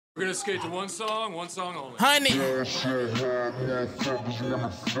We're gonna skate to one song only. Honey.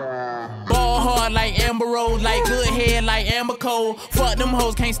 Ball hard like Amber Rose, like good head like Amber Cole. Fuck them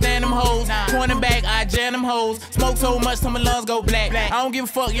hoes, can't stand them hoes. Pointing back, I jam them hoes. Smoke so much till my lungs go black. I don't give a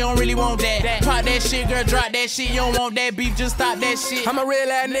fuck, you don't really want that. Pop that shit, girl, drop that shit. You don't want that beef, just stop that shit. I'm a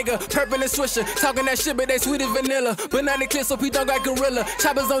real ass nigga, purple and swisher. Talking that shit, but they sweet as vanilla. Banana clip so Pete don't got gorilla.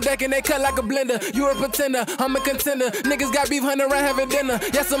 Choppers on deck and they cut like a blender. You a pretender, I'm a contender. Niggas got beef, 100 around having dinner.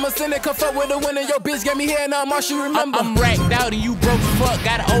 Yes, I'm a sinner, come fuck with a winner. Your bitch gave me hair, now I'm all she remember. I'm racked out and you broke as fuck.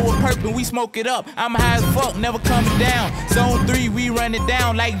 Got an old perp and we smoke it up. I'm high as fuck, never coming down. Zone 3, we run it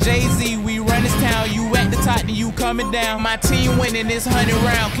down like Jay-Z. We run this town. You at the top, then you coming down. My team winning this 100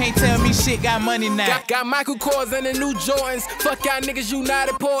 round. Can't tell me shit, got money now. Got Michael Kors and the new Jordans. Fuck y'all niggas, you not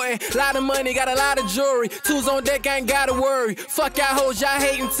important. Lot of money, got a lot of jewelry. Two's on deck, I ain't gotta worry. Fuck y'all hoes, y'all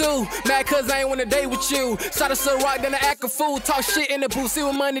hating too. Mad cause I ain't wanna date with you. Shot a so rock, then I act a fool. Talk shit in the booth, see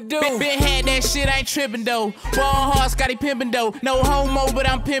what money do. Been had that shit, I ain't tripping though. Ball hard, Scotty pimpin' though. No homo, but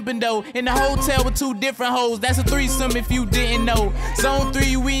I'm pimpin' though. In the hotel with 2 different hoes. That's a threesome if you didn't know. Zone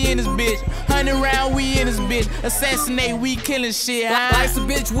 3, we in this bitch. 100 round, we in this bitch. Assassinate, we killing shit. Life's a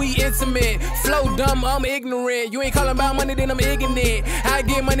bitch, we intimate. Flow dumb, I'm ignorant. You ain't calling about money, then I'm ignorant. I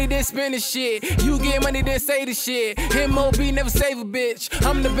get money, then spend the shit. You get money, then say the shit. MOB never save a bitch.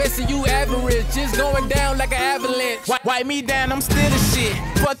 I'm the best and you average. Just going down like an avalanche. Wipe me down, I'm still the shit.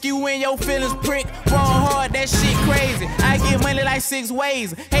 Fuck you in your feelings, prick. Ball hard, that shit crazy. I get money like 6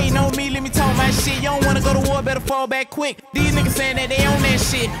 ways. Hating on me, let me talk my shit. You don't wanna go to war, better fall back quick. These niggas saying that they own that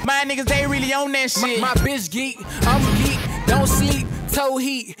shit. My niggas, they really own that shit. My bitch geek, I'm geek. Don't sleep, toe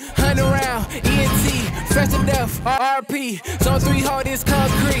heat. 100 round, ENT. Fresh to death, RP. Zone 3 hard is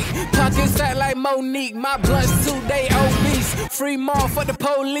concrete. Pockets fat like Monique. My blunts 2, they obese. Free mall for the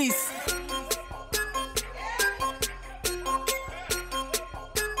police.